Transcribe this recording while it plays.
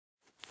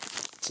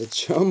a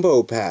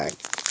jumbo pack.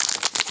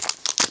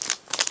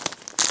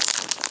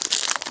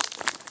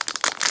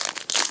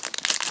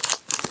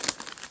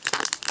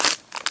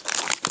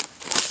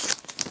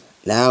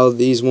 Now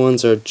these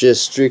ones are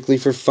just strictly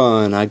for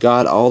fun. I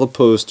got all the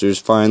posters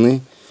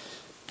finally.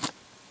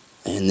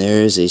 And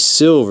there is a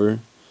silver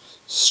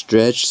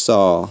Stretched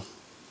Saul.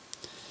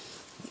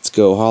 Let's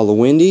go Hollow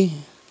Windy,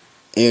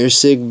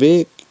 Airsick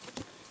Vic,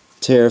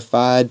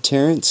 Terrified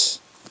Terrence,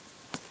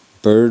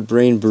 Bird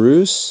Brain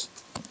Bruce,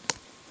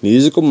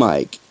 Musical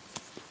Mike.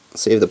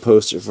 Save the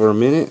poster for a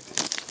minute.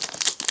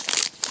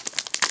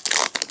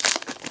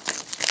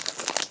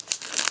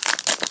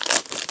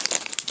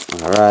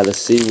 Alright, let's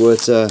see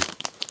what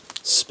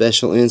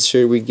special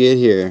insert we get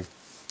here.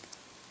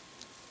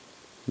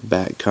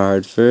 Back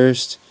card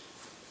first.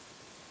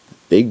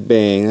 Big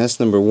Bang, that's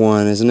number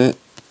 1, isn't it?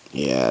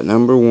 Yeah,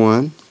 number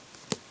 1.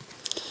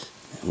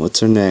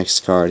 What's our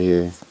next card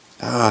here?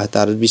 I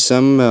thought it'd be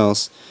something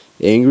else.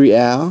 Angry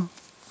Al,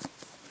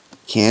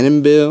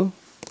 Cannon Bill,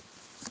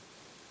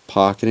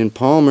 Pocket and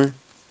Palmer,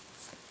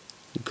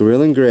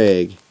 Grill and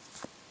Greg,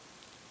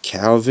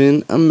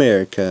 Calvin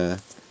America,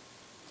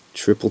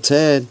 Triple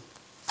Ted,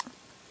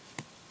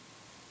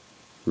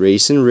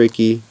 Racing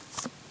Ricky,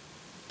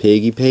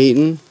 Piggy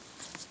Peyton,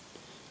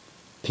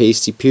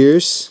 Pasty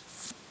Pierce,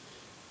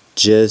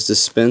 Jez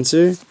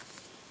Dispenser,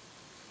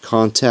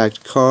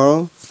 Contact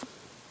Carl,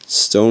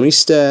 Stony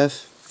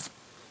Steph,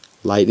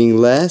 Lightning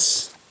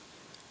Les,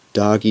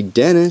 Doggy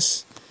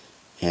Dennis,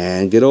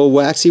 and good old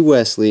Waxy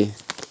Wesley.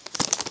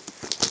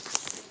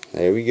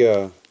 There we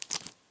go.